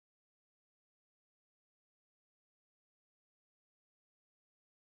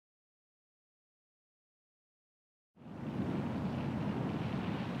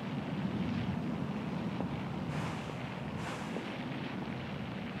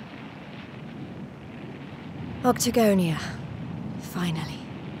Octagonia. Finally.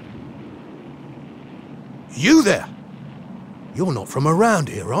 You there? You're not from around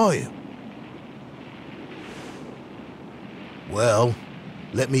here, are you? Well,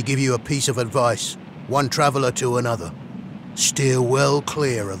 let me give you a piece of advice, one traveller to another. Steer well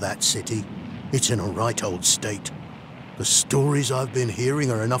clear of that city. It's in a right old state. The stories I've been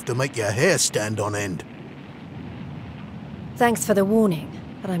hearing are enough to make your hair stand on end. Thanks for the warning,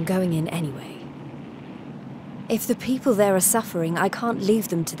 but I'm going in anyway. If the people there are suffering, I can't leave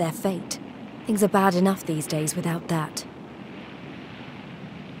them to their fate. Things are bad enough these days without that.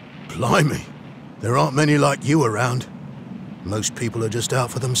 Blimey, there aren't many like you around. Most people are just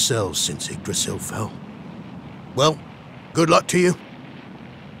out for themselves since Yggdrasil fell. Well, good luck to you.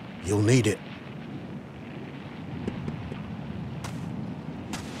 You'll need it.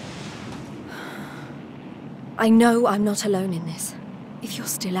 I know I'm not alone in this. If you're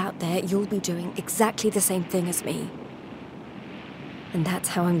still out there, you'll be doing exactly the same thing as me. And that's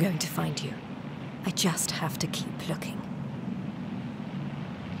how I'm going to find you. I just have to keep looking.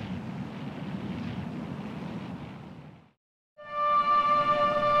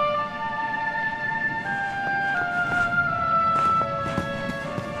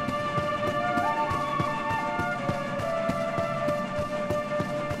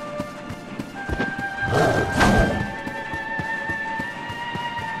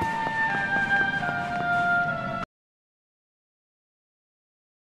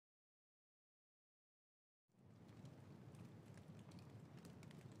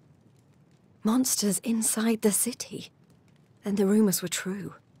 Monsters inside the city. Then the rumors were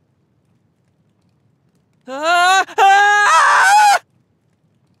true.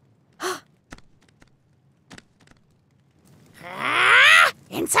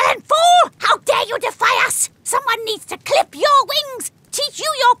 Insolent fool! How dare you defy us! Someone needs to clip your wings! Teach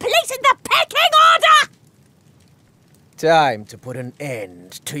you your place in the pecking order! Time to put an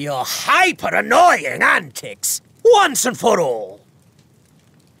end to your hyper-annoying antics, once and for all.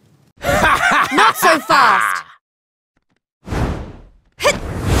 Not so fast!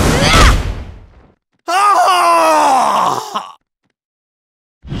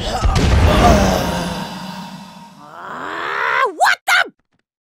 What the?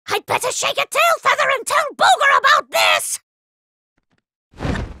 I'd better shake a tail feather and tell Booger about this!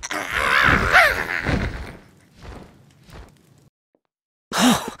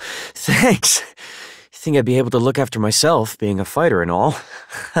 Oh, thanks. Think I'd be able to look after myself, being a fighter and all.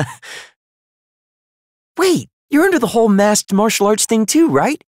 Wait, you're into the whole masked martial arts thing too,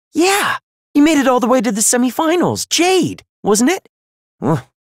 right? Yeah, you made it all the way to the semifinals. Jade, wasn't it? Well,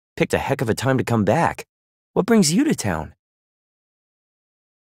 picked a heck of a time to come back. What brings you to town?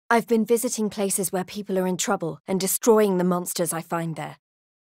 I've been visiting places where people are in trouble and destroying the monsters I find there.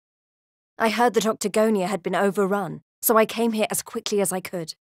 I heard that Octagonia had been overrun, so I came here as quickly as I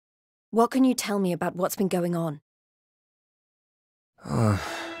could. What can you tell me about what's been going on?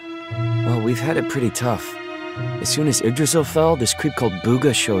 Well, we've had it pretty tough. As soon as Yggdrasil fell, this creep called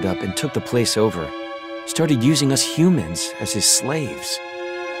Booga showed up and took the place over. Started using us humans as his slaves.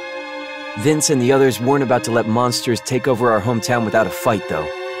 Vince and the others weren't about to let monsters take over our hometown without a fight, though.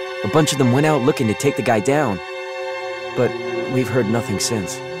 A bunch of them went out looking to take the guy down. But we've heard nothing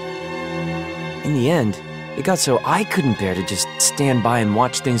since. In the end, it got so I couldn't bear to just stand by and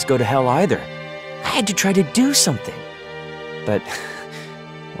watch things go to hell either. I had to try to do something. But,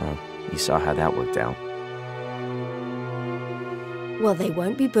 well, you saw how that worked out. Well, they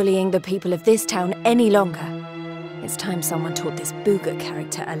won't be bullying the people of this town any longer. It's time someone taught this Booga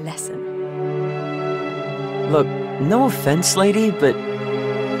character a lesson. Look, no offense, lady, but...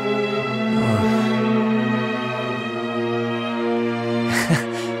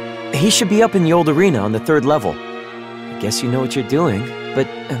 he should be up in the old arena on the 3rd level. I guess you know what you're doing, but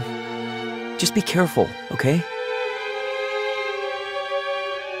just be careful, okay?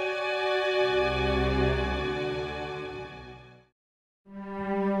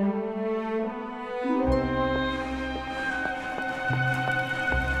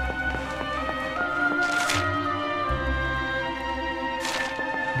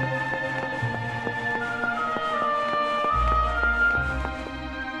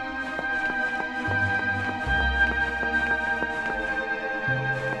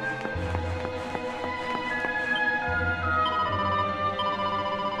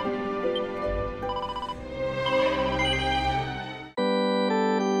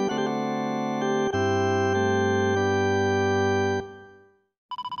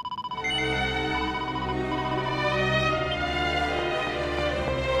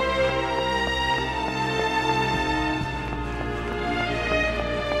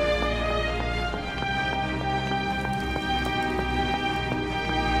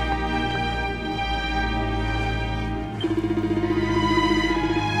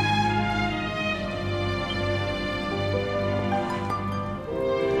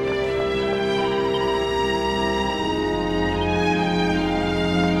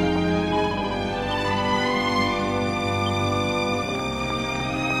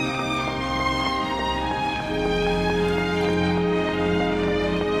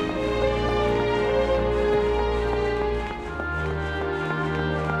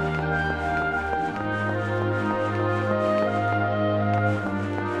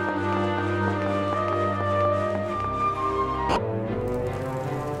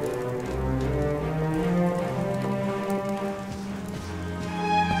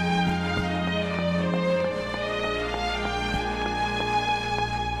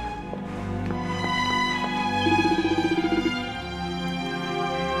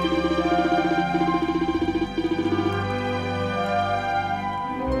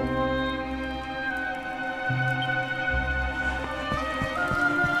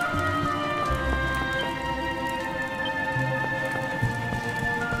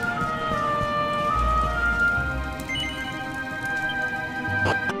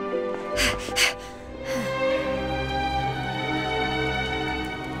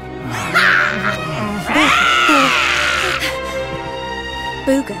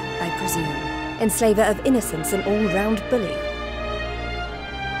 Booga, I presume. Enslaver of innocence and all-round bully.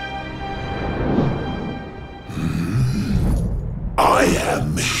 I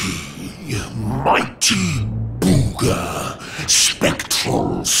am he, mighty Booga,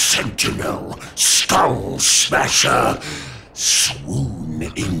 spectral sentinel, skull smasher, swoon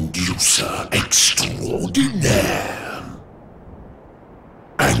inducer extraordinaire.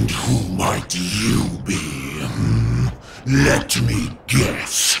 And who might you be? Let me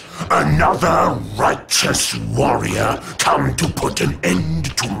guess. Another righteous warrior come to put an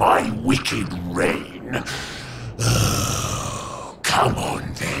end to my wicked reign. Come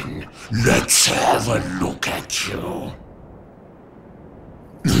on then, let's have a look at you.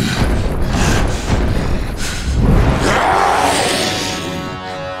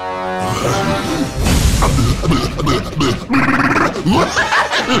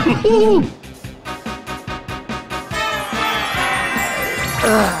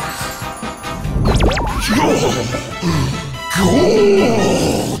 You're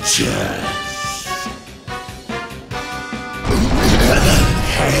gorgeous.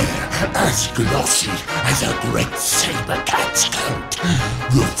 Hair as glossy as a great saber cat's coat.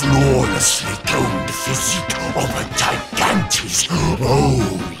 The flawlessly toned physique of a gigantis. Oh,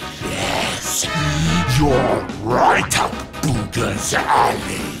 yes. You're right up Booga's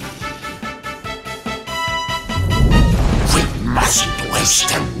alley. We mustn't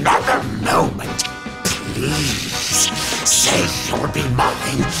waste another moment. Please, say you'll be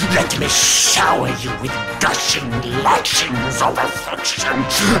mine. Let me shower you with gushing lashings of affection.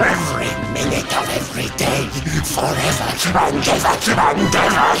 Every minute of every day, forever and ever and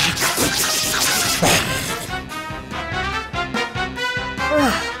ever.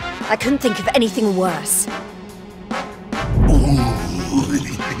 I couldn't think of anything worse.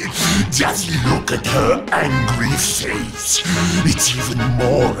 Just look at her angry face. It's even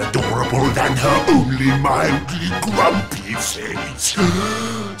more adorable than her only mildly grumpy face.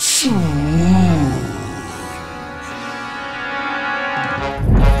 Swoon.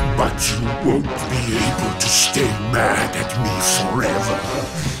 But you won't be able to stay mad at me forever.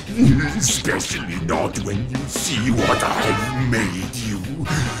 Especially not when you see what I've made you.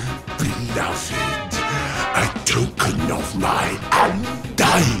 Beloved, a token of my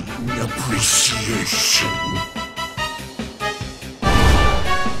undying appreciation.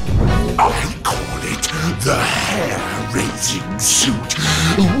 I call it the hair-raising suit.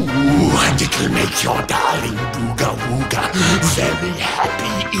 Ooh, and it'll make your darling Booga Wooga very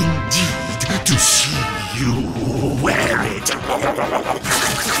happy indeed to see you wear it.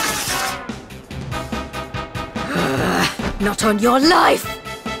 Not on your life!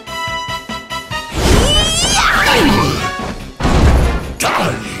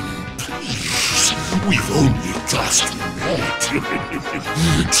 Darling, please, we've only just met.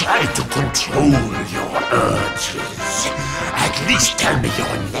 Try to control your urges. At least tell me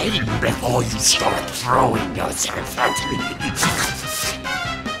your name before you start throwing yourself at me.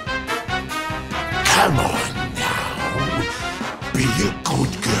 Come on now. Be a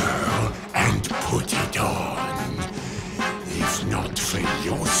good girl and put it on. If not for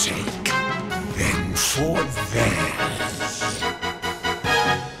your sake, then for theirs.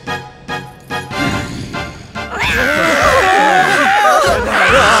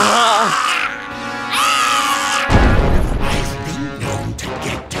 I've been known to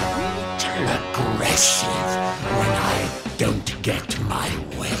get a little aggressive when I don't get my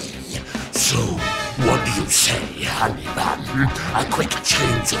way. So, what do you say, honey bun? A quick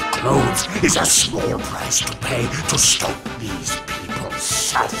change of clothes is a small price to pay to stop these people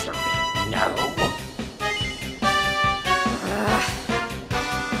suffering, no?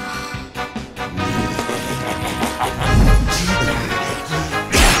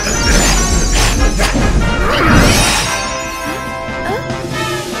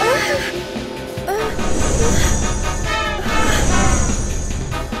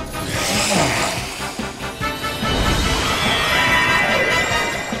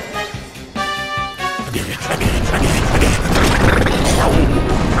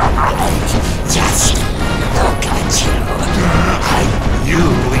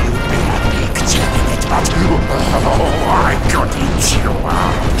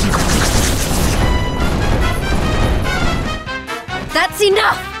 That's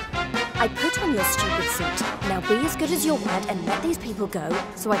enough! I put on your stupid suit. Now be as good as your word and let these people go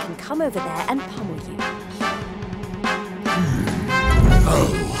so I can come over there and pummel you.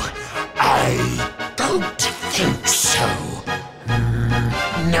 Oh, I don't think so.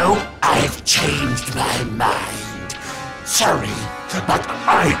 No, I've changed my mind. Sorry, but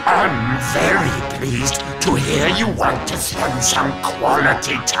I am very pleased to hear you want to spend some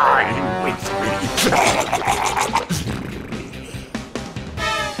quality time with me.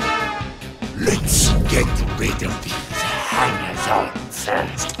 Let's get rid of these hangers-on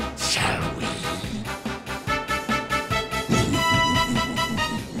first, shall we?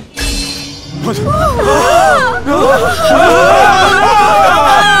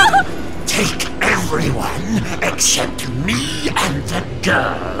 Take everyone except me and the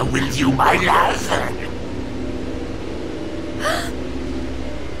girl, will you, my love?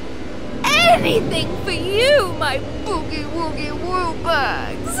 Anything for you, my boogie-woogie-woo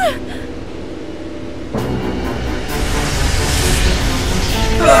bags!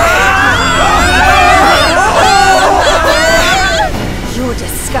 You're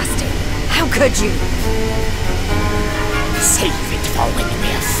disgusting. How could you? Save it for when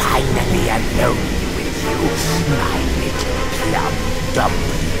we're finally alone with you, my little plum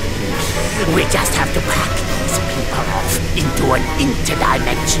dumpling. We just have to pack these people off into an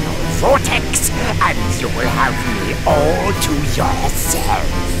interdimensional vortex, and you will have me all to yourself.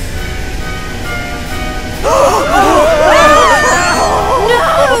 No!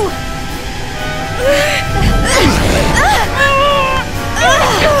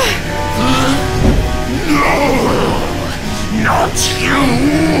 Not you!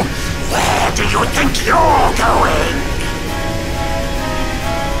 Where do you think you're going?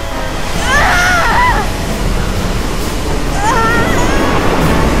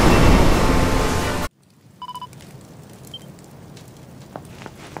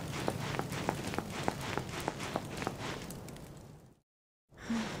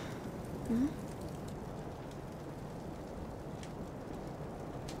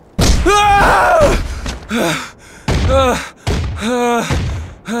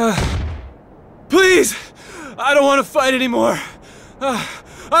 Please! I don't want to fight anymore.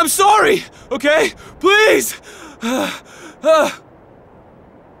 I'm sorry, okay? Please!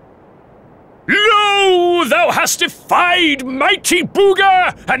 Lo, thou hast defied mighty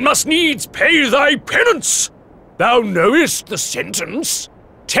Booga, and must needs pay thy penance. Thou knowest the sentence.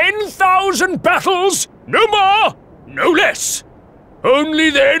 10,000 battles, no more, no less. Only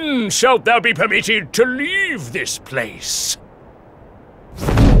then shalt thou be permitted to leave this place.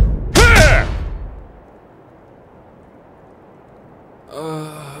 Here!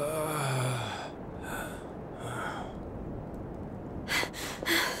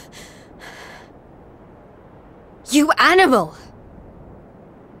 You animal!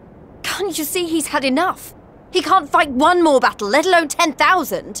 Can't you see he's had enough? He can't fight one more battle, let alone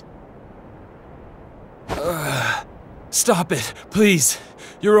 10,000. Stop it, please.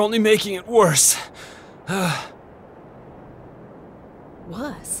 You're only making it worse.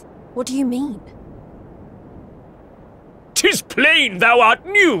 Worse? What do you mean? 'Tis plain thou art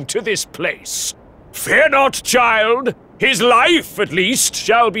new to this place. Fear not, child. His life, at least,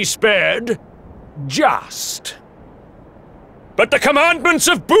 shall be spared. Just. But the commandments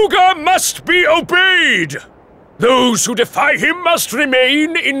of Booga must be obeyed. Those who defy him must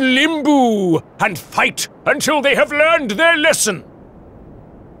remain in limbo and fight until they have learned their lesson.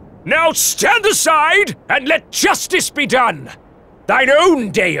 Now stand aside and let justice be done. Thine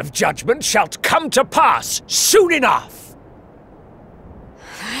own day of judgment shalt come to pass soon enough.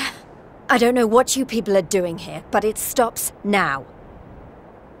 I don't know what you people are doing here, but it stops now.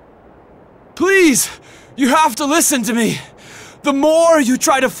 Please! You have to listen to me! The more you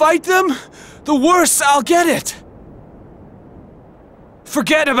try to fight them, the worse I'll get it!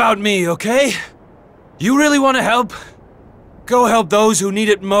 Forget about me, okay? You really want to help? Go help those who need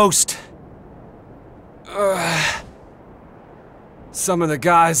it most. Some of the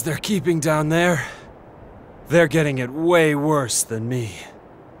guys they're keeping down there, they're getting it way worse than me.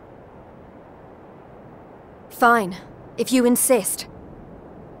 Fine, if you insist.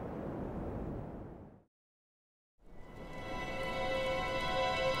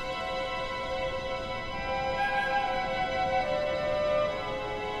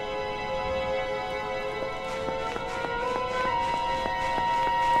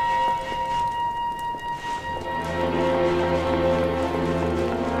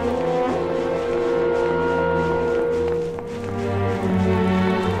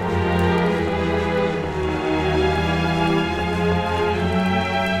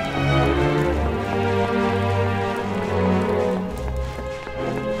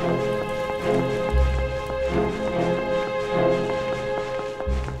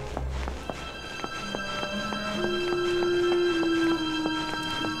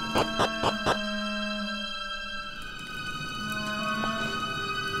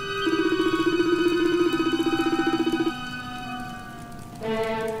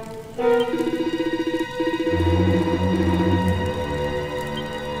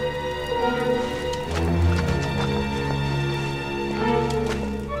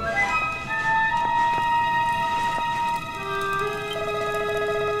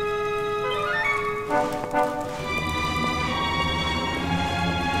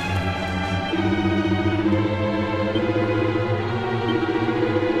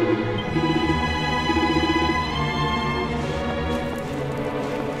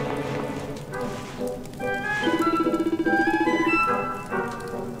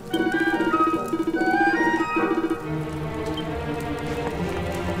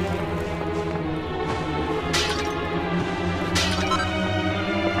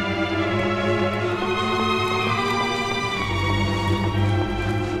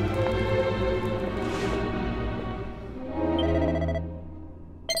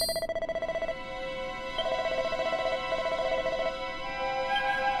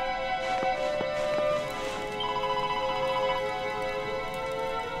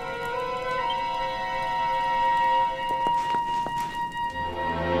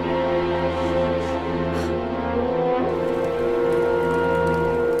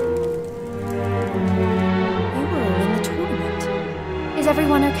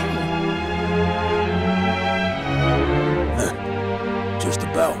 everyone okay? Just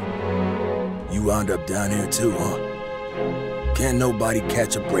about. You wound up down here too, huh? Can't nobody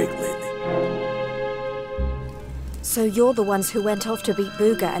catch a break lately. So you're the ones who went off to beat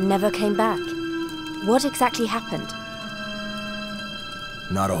Booga and never came back. What exactly happened?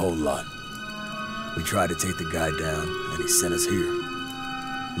 Not a whole lot. We tried to take the guy down, and he sent us here.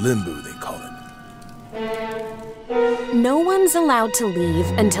 Limbo, they call it. No one's allowed to leave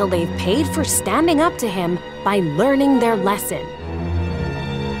until they've paid for standing up to him by learning their lesson.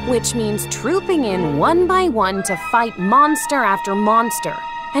 Which means trooping in one by one to fight monster after monster.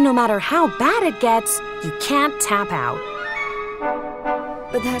 And no matter how bad it gets, you can't tap out.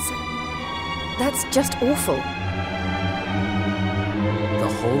 But that's just awful. The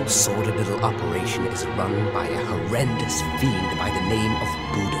whole sordid little operation is run by a horrendous fiend by the name of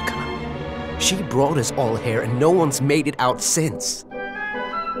Boudica. She brought us all here and no one's made it out since.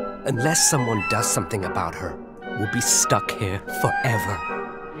 Unless someone does something about her, we'll be stuck here forever.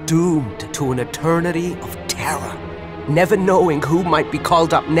 Doomed to an eternity of terror, never knowing who might be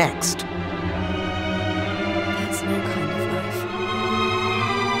called up next. That's no kind of life.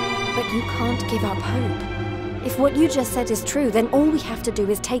 But you can't give up hope. If what you just said is true, then all we have to do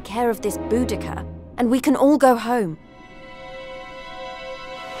is take care of this Boudica, and we can all go home.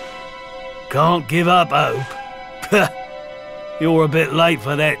 Can't give up hope? You're a bit late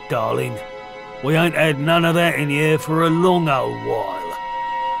for that, darling. We ain't had none of that in here for a long old while.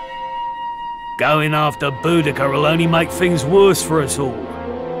 Going after Boudica will only make things worse for us all.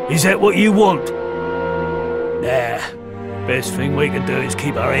 Is that what you want? Nah. Best thing we can do is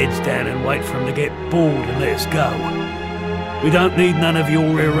keep our heads down and wait for him to get bored and let us go. We don't need none of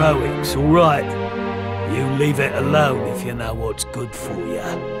your heroics, all right? You leave it alone if you know what's good for you.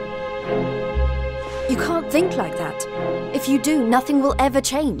 You can't think like that. If you do, nothing will ever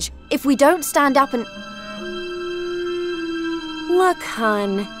change. If we don't stand up and... Look,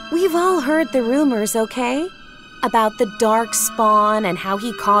 hun, we've all heard the rumors, okay? About the Dark Spawn and how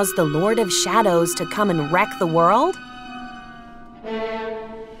he caused the Lord of Shadows to come and wreck the world?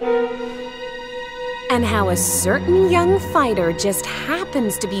 And how a certain young fighter just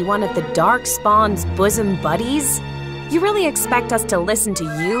happens to be one of the Dark Spawn's bosom buddies? You really expect us to listen to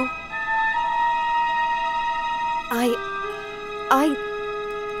you?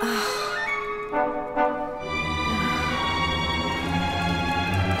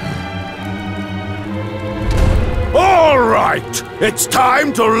 All right, it's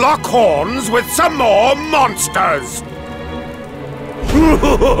time to lock horns with some more monsters.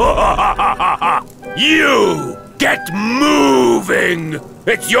 You get moving!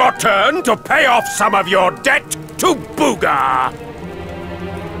 It's your turn to pay off some of your debt to Booga!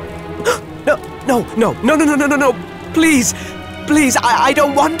 No. Please, I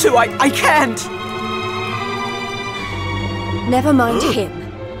don't want to. I can't. Never mind him.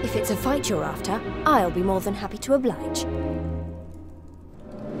 If it's a fight you're after, I'll be more than happy to oblige.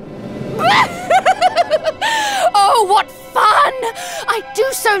 Oh, what fun! I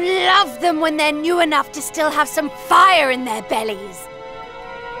do so love them when they're new enough to still have some fire in their bellies.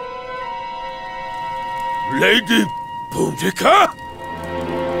 Lady Boudica?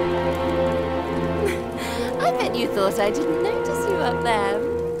 I bet you thought I didn't notice you up there.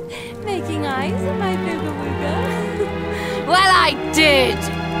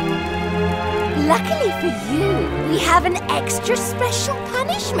 Luckily for you, we have an extra special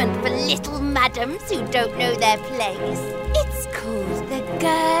punishment for little madams who don't know their place. It's called the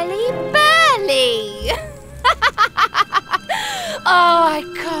Girly Burly. Oh, I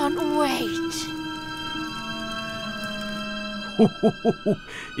can't wait.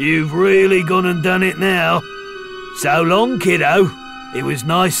 You've really gone and done it now. So long, kiddo. It was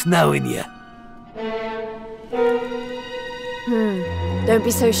nice knowing you. Don't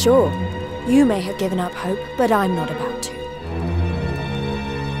be so sure. You may have given up hope, but I'm not about to.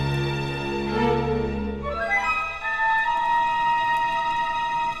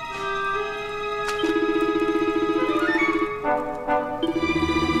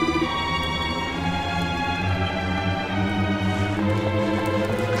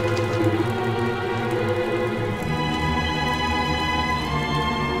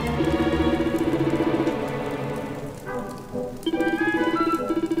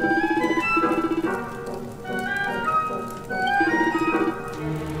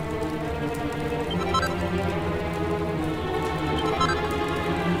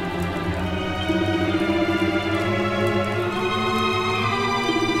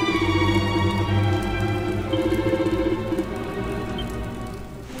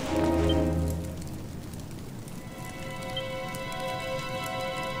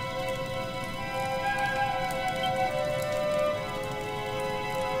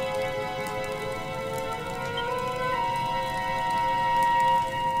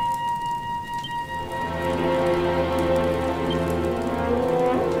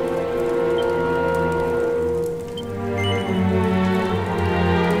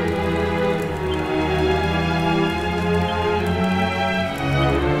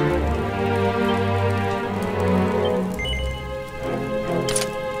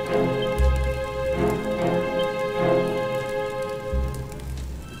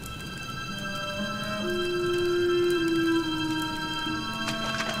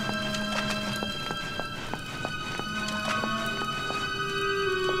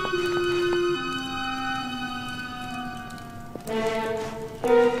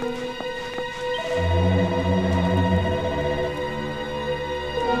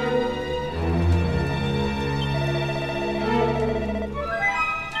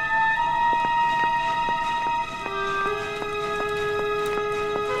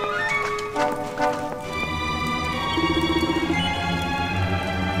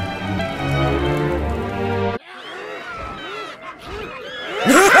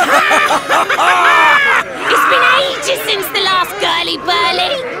 It's been ages since the last Girly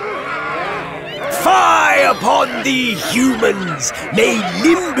Burly. Fie upon thee, humans! May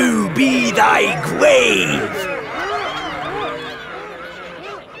Limbo be thy grave!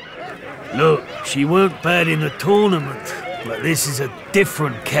 Look, she weren't bad in the tournament, but this is a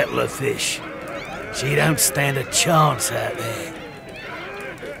different kettle of fish. She don't stand a chance out there.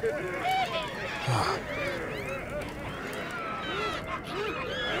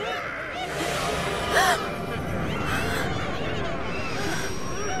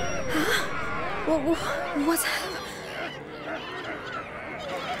 What's happening?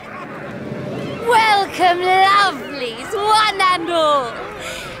 Welcome, lovelies, one and all.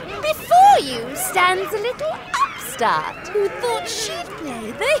 Before you stands a little upstart who thought she'd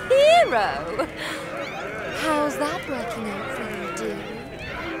play the hero. How's that working out for you, dearie?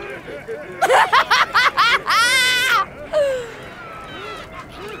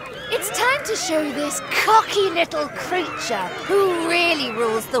 It's time to show this cocky little creature who really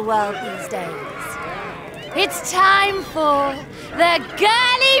rules the world these days. It's time for the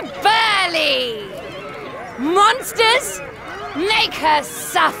Girly Burly! Monsters, make her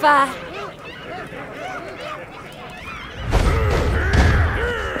suffer!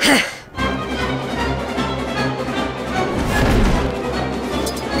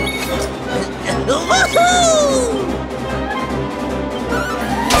 Woohoo!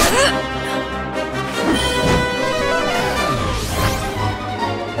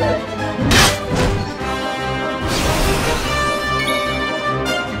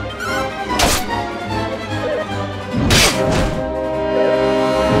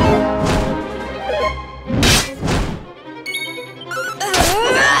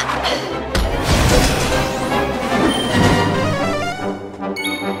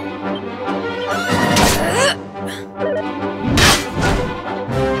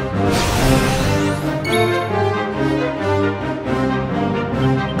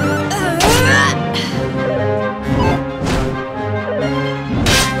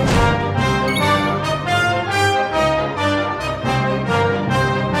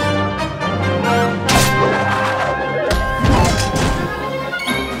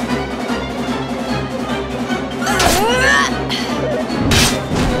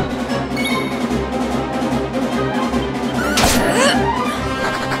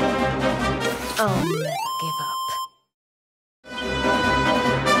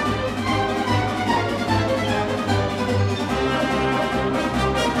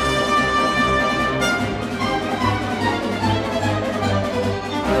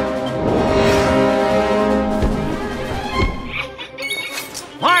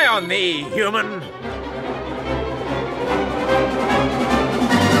 Cover me, human!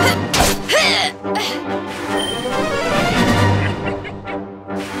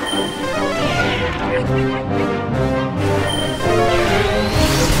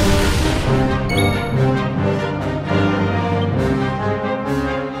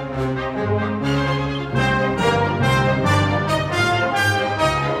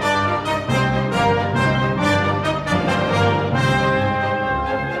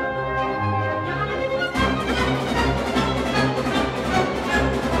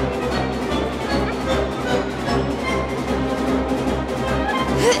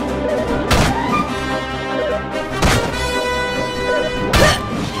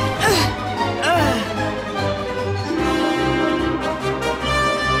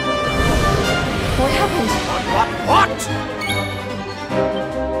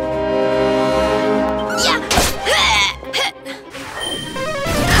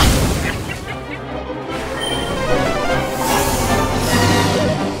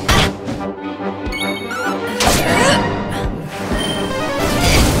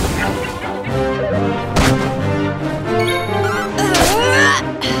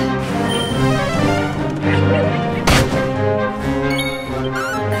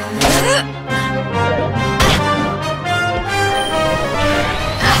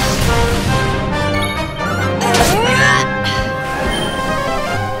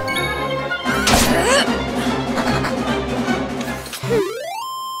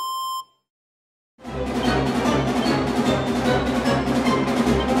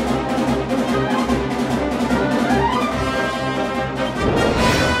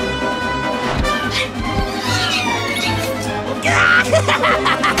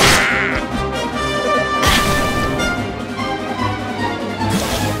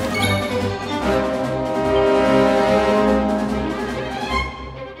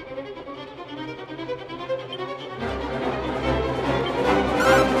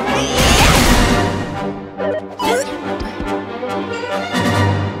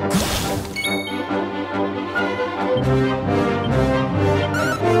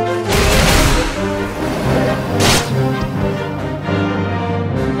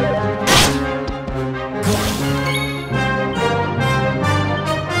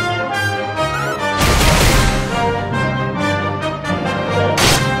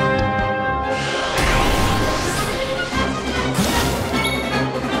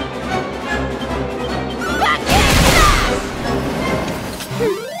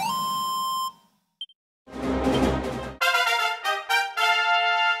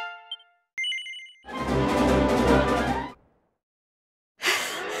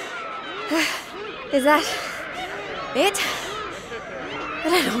 Is that it? I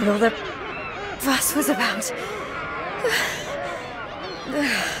don't know what all the fuss was about.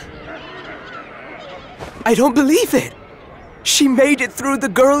 I don't believe it! She made it through the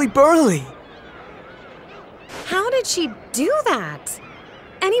girly-burly! How did she do that?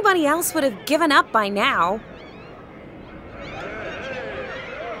 Anybody else would have given up by now.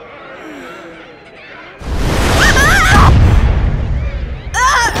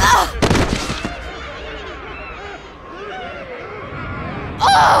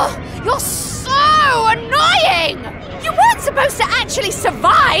 Oh, you're so annoying! You weren't supposed to actually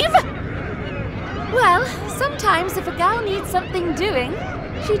survive! Well, sometimes if a gal needs something doing,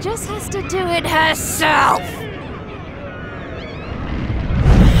 she just has to do it herself.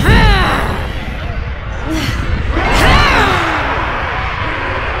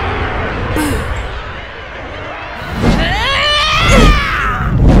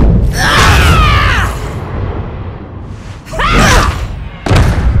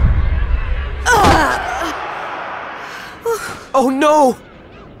 Oh no!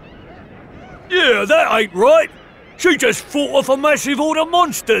 Yeah, that ain't right. She just fought off a massive horde of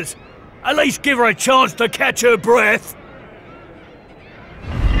monsters. At least give her a chance to catch her breath.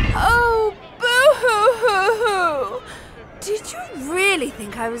 Oh, boo-hoo-hoo-hoo! Did you really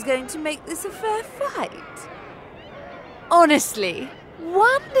think I was going to make this a fair fight? Honestly,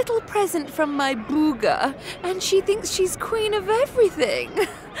 one little present from my booga, and she thinks she's queen of everything.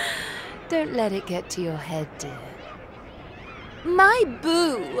 Don't let it get to your head, dear. My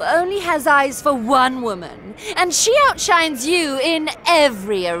boo only has eyes for one woman, and she outshines you in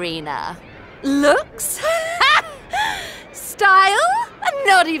every arena. Looks? Style?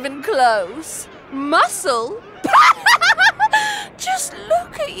 Not even close. Muscle? Just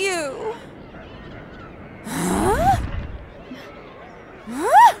look at you. Huh?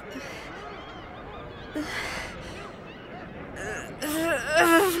 Huh?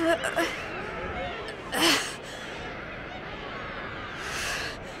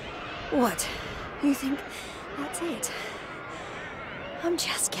 What? You think that's it? I'm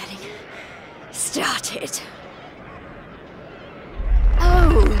just getting started.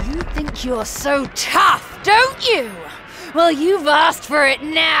 Oh, you think you're so tough, don't you? Well, you've asked for it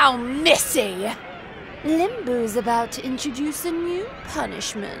now, Missy. Limbo's about to introduce a new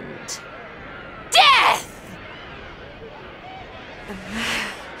punishment. Death!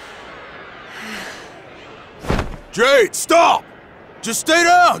 Jade, stop! Just stay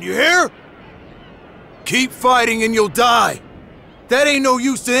down, you hear? Keep fighting and you'll die. That ain't no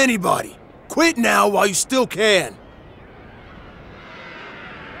use to anybody. Quit now while you still can.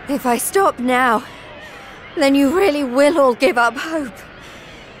 If I stop now, then you really will all give up hope.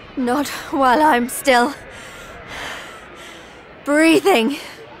 Not while I'm still breathing.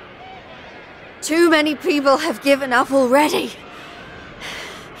 Too many people have given up already.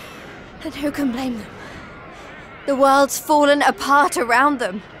 And who can blame them? The world's fallen apart around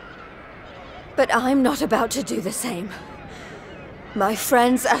them. But I'm not about to do the same. My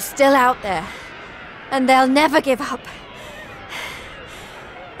friends are still out there, and they'll never give up.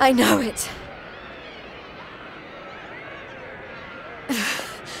 I know it.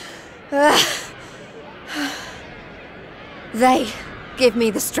 They give me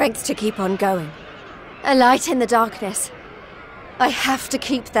the strength to keep on going. A light in the darkness. I have to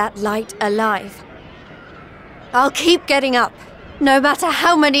keep that light alive. I'll keep getting up, no matter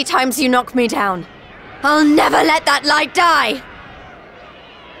how many times you knock me down. I'll never let that light die!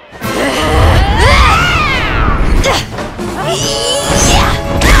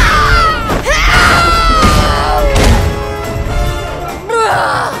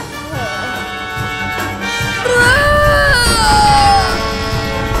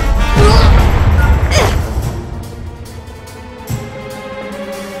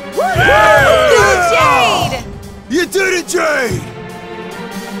 Jade! You did it, Jade!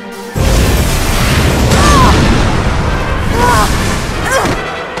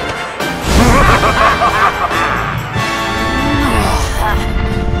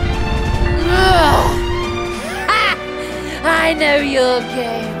 I know your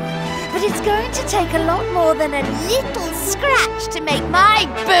game, but it's going to take a lot more than a little scratch to make my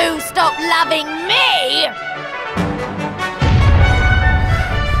boo stop loving me!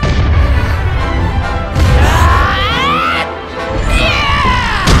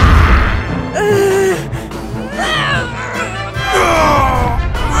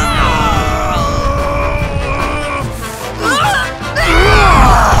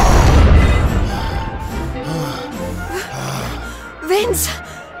 Vince!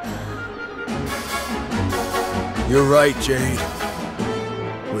 You're right, Jade.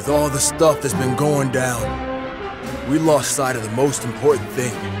 With all the stuff that's been going down, we lost sight of the most important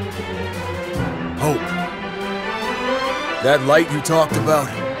thing. Hope. That light you talked about,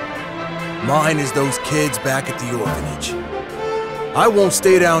 mine is those kids back at the orphanage. I won't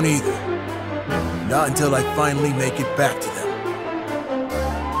stay down either. Not until I finally make it back to them.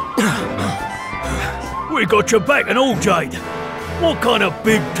 We got your back and all, Jade. What kind of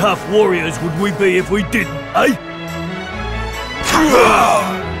big, tough warriors would we be if we didn't, eh?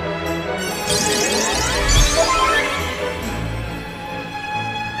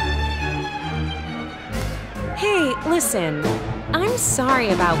 Hey, listen. I'm sorry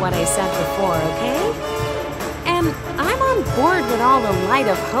about what I said before, okay? And I'm on board with all the Light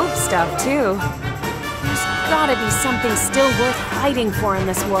of Hope stuff, too. There's gotta be something still worth fighting for in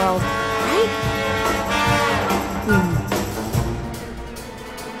this world, right?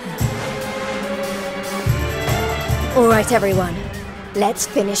 All right, everyone. Let's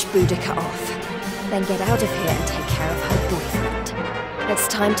finish Boudica off. Then get out of here and take care of her boyfriend. It's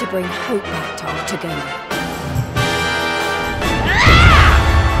time to bring hope back to Octagonia.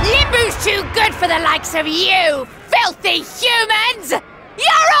 Limbo's too good for the likes of you, filthy humans!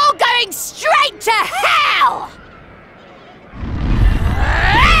 You're all going straight to hell!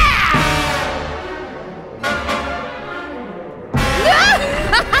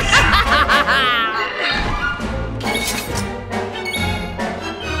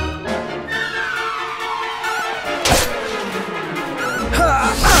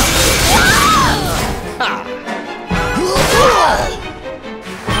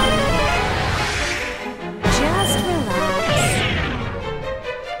 Just relax.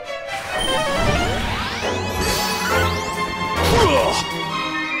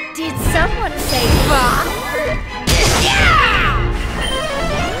 Did someone say fuck?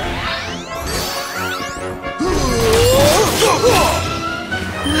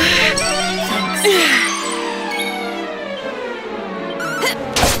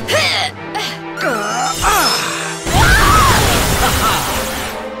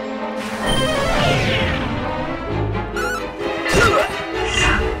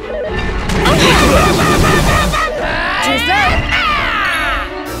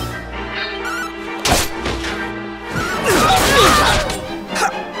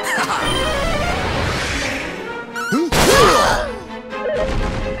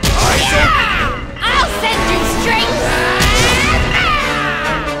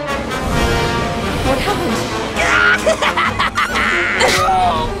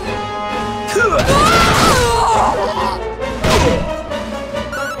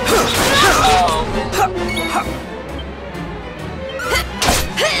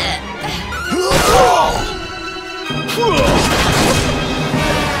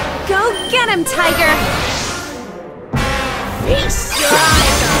 him, Tiger! Feast your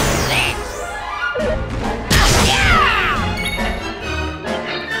eyes on this!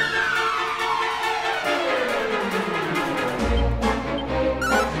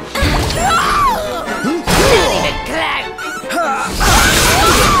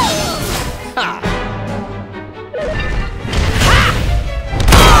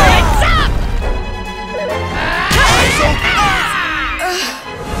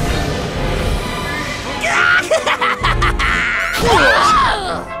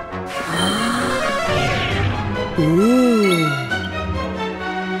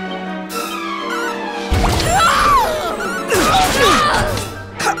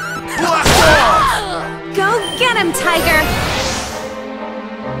 Not even Go get him, Tiger!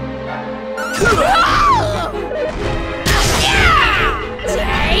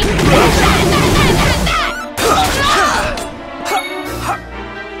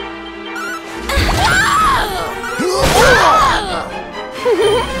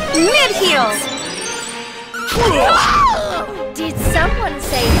 Mid-heels! Did someone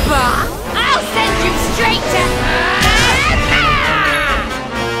say bah? I'll send you straight to...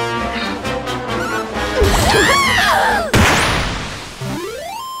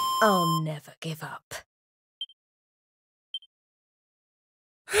 I'll never give up.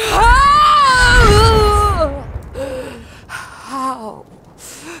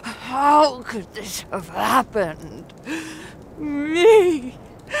 How could this have happened? Me,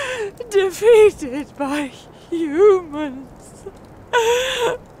 defeated by humans.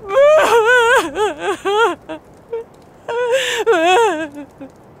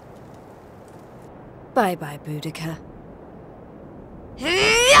 Bye-bye, Boudica.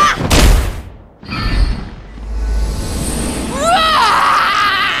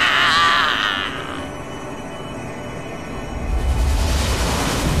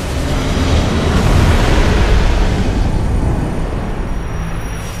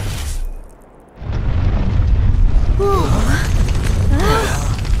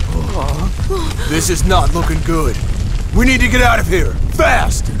 This is not looking good. We need to get out of here,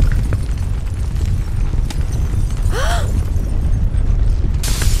 fast!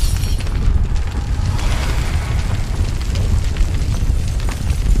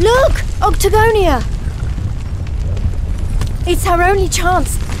 Look! Octagonia! It's our only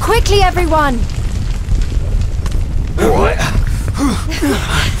chance. Quickly, everyone!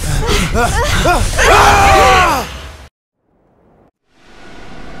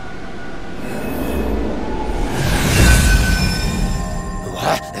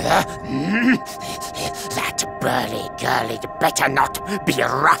 That burly girlie better not be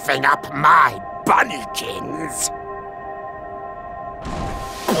roughing up my bunnykins.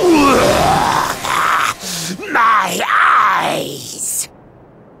 My eyes!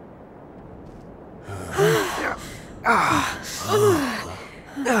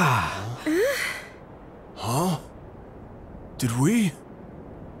 Huh? Did we?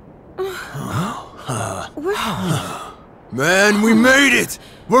 Man, we made it!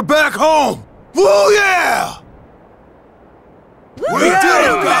 We're back home! Woo yeah! We did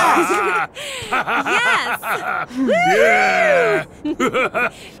it, guys! Yes!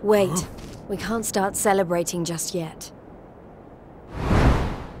 Yeah! Wait, we can't start celebrating just yet.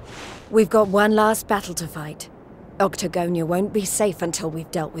 We've got one last battle to fight. Octagonia won't be safe until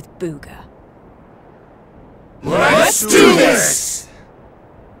we've dealt with Booga. Let's do this!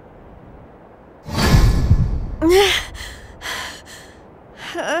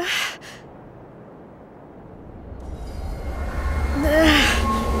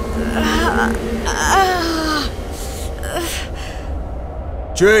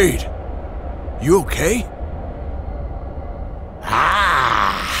 Jade, you okay?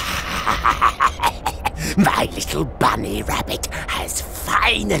 My little bunny rabbit has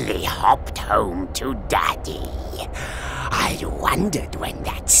finally hopped home to Daddy. I wondered when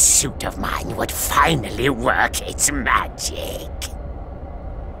that suit of mine would finally work its magic.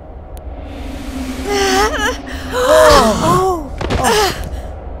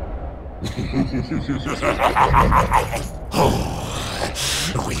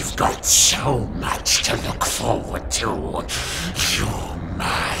 We've got so much to look forward to. You're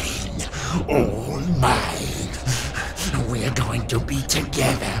mine, all mine. We're going to be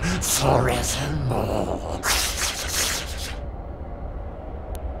together forevermore.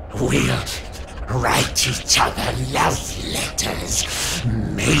 We'll write each other love letters.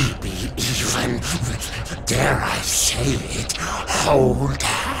 Maybe even, dare I say it, hold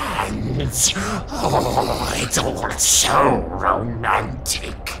hands. Oh, it's all so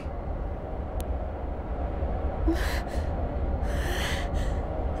romantic.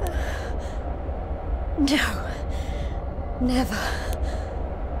 No. Never.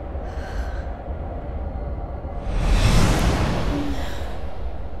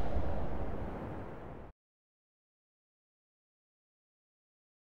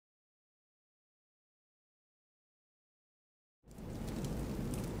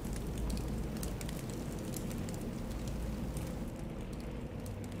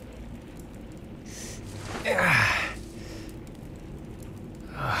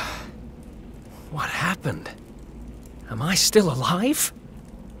 What happened? Am I still alive?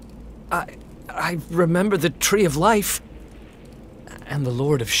 I remember the Tree of Life and the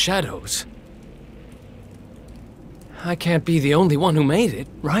Lord of Shadows. I can't be the only one who made it,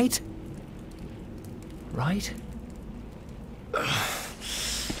 right? Right?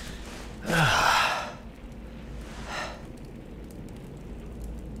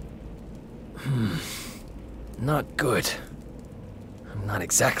 Not good. I'm not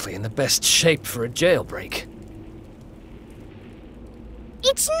exactly in the best shape for a jailbreak.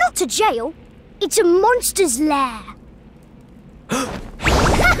 It's not a jail. It's a monster's lair.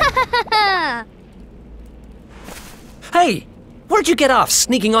 Hey! Where'd you get off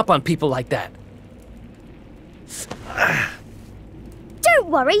sneaking up on people like that? Don't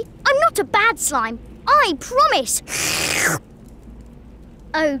worry, I'm not a bad slime. I promise.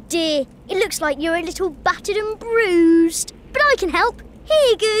 Oh dear, it looks like you're a little battered and bruised. But I can help. Here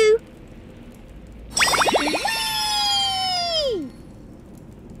you go.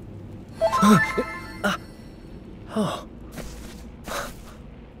 Oh.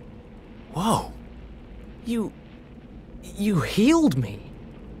 Whoa. You healed me.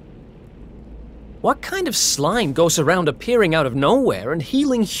 What kind of slime goes around appearing out of nowhere and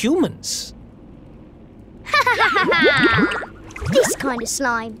healing humans? This kind of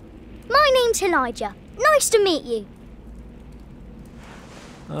slime. My name's Elijah. Nice to meet you.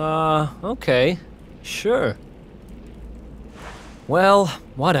 Okay. Sure. Well,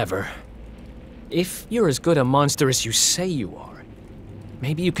 whatever. If you're as good a monster as you say you are,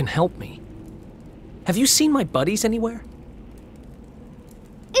 maybe you can help me. Have you seen my buddies anywhere?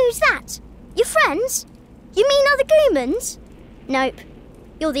 Who's that? Your friends? You mean other Goomans? Nope.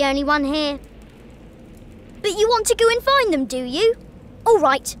 You're the only one here. But you want to go and find them, do you? All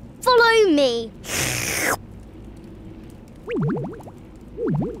right, follow me.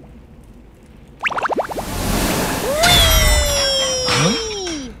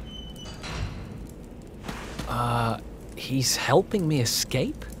 He's helping me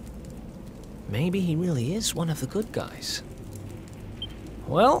escape? Maybe he really is one of the good guys.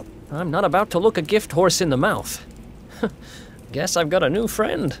 Well, I'm not about to look a gift horse in the mouth. Guess I've got a new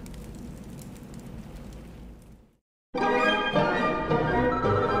friend.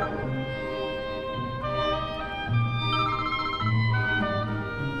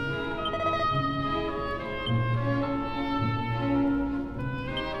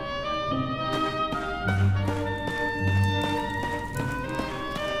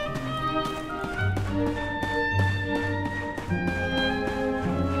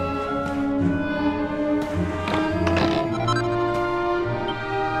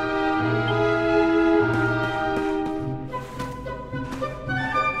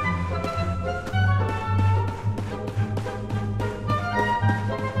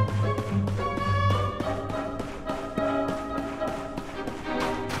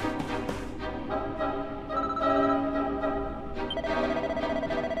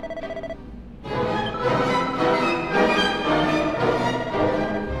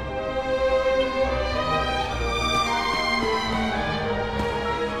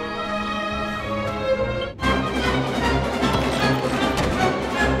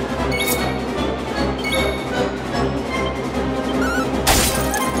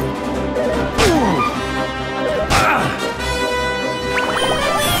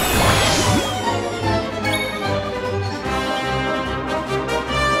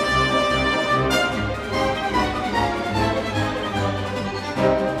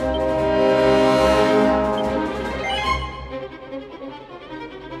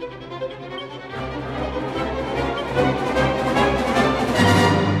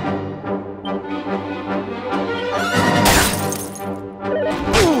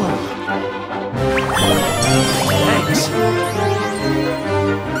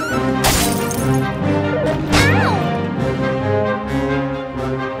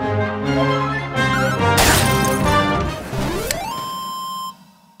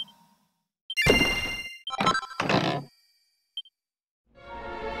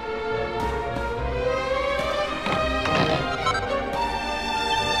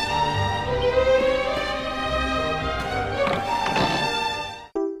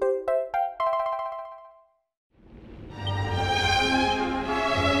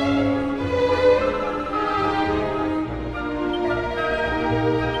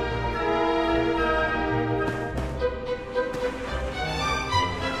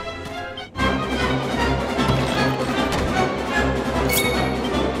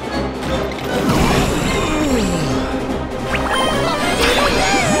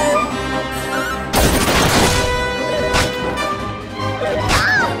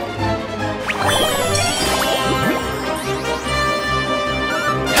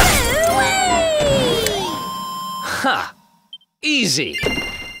 easy.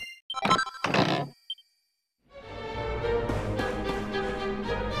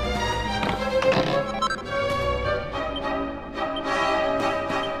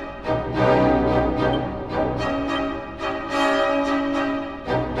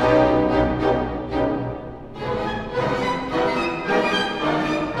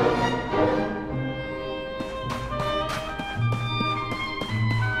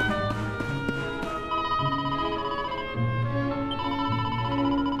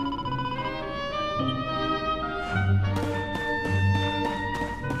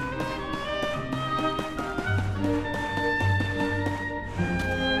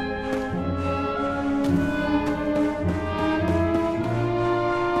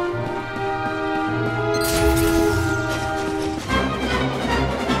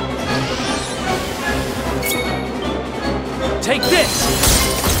 Take this!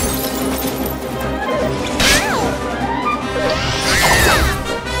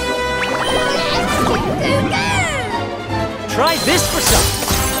 Try this for some!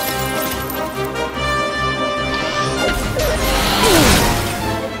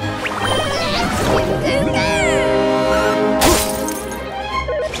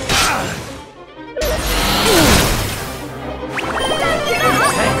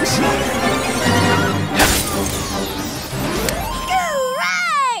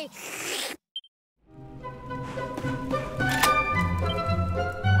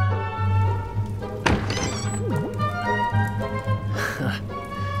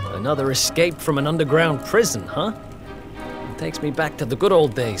 Another escape from an underground prison, huh? It takes me back to the good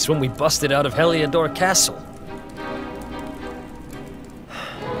old days when we busted out of Heliodor Castle. I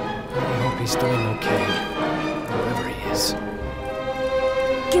hope he's doing okay, wherever he is.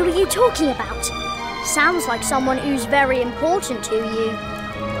 Who are you talking about? Sounds like someone who's very important to you.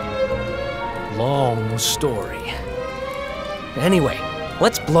 Long story. Anyway,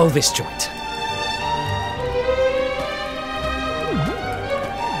 let's blow this joint.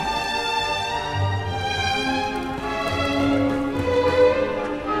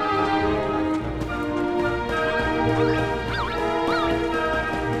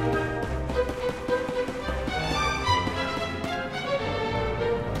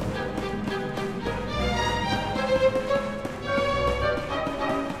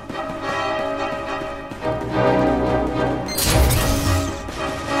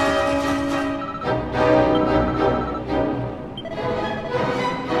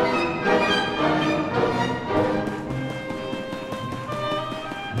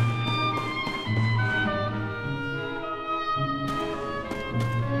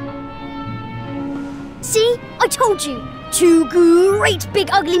 See? I told you! Two great big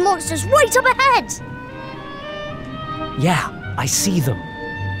ugly monsters right up ahead! Yeah, I see them.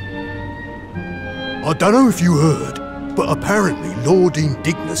 I don't know if you heard, but apparently Lord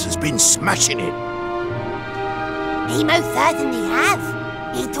Indignus has been smashing it. He most certainly has.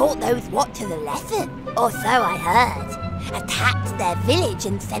 He taught those Watchers a lesson, or so I heard. Attacked their village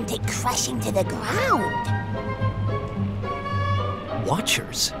and sent it crashing to the ground.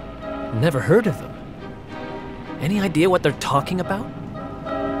 Watchers? Never heard of them. Any idea what they're talking about?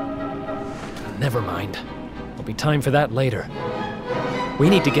 Never mind. There'll be time for that later. We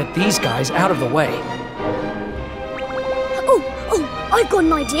need to get these guys out of the way. Oh, I've got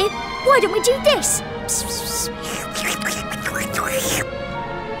an idea. Why don't we do this?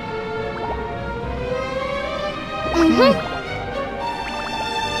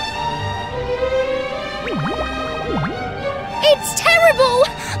 It's terrible!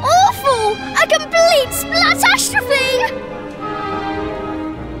 Awful! A complete splatastrophe!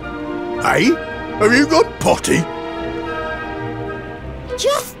 Hey? Have you got potty?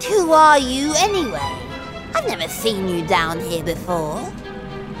 Just who are you anyway? I've never seen you down here before.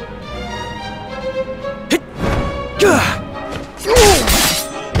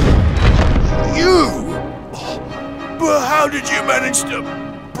 You? But how did you manage to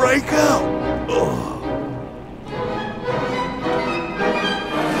break out? Oh.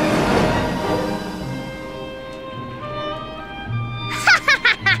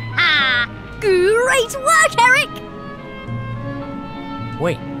 Great work, Eric!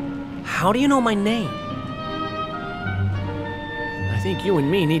 Wait, how do you know my name? I think you and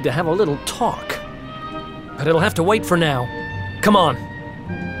me need to have a little talk. But it'll have to wait for now. Come on.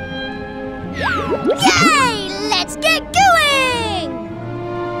 Yay! Let's get going!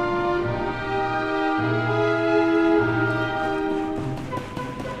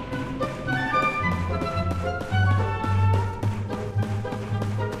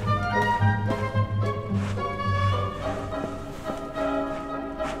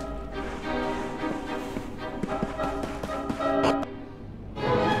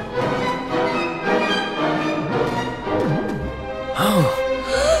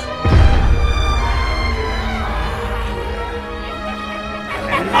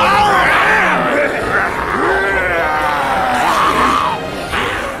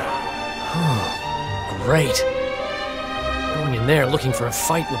 great. Going in there looking for a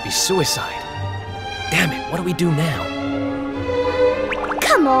fight would be suicide. Damn it, what do we do now?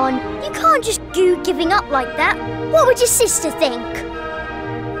 Come on, you can't just go giving up like that. What would your sister think?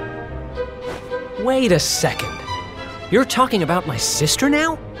 Wait a second. You're talking about my sister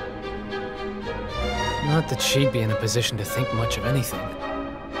now? Not that she'd be in a position to think much of anything.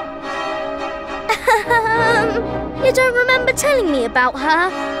 You don't remember telling me about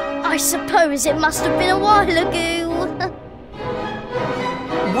her? I suppose it must have been a while ago.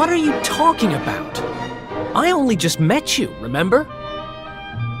 What are you talking about? I only just met you, remember?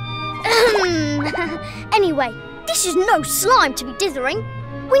 Anyway, this is no slime to be dithering.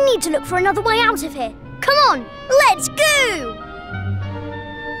 We need to look for another way out of here. Come on, let's go!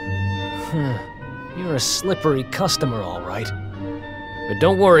 You're a slippery customer, all right. But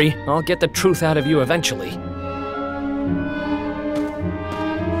don't worry, I'll get the truth out of you eventually.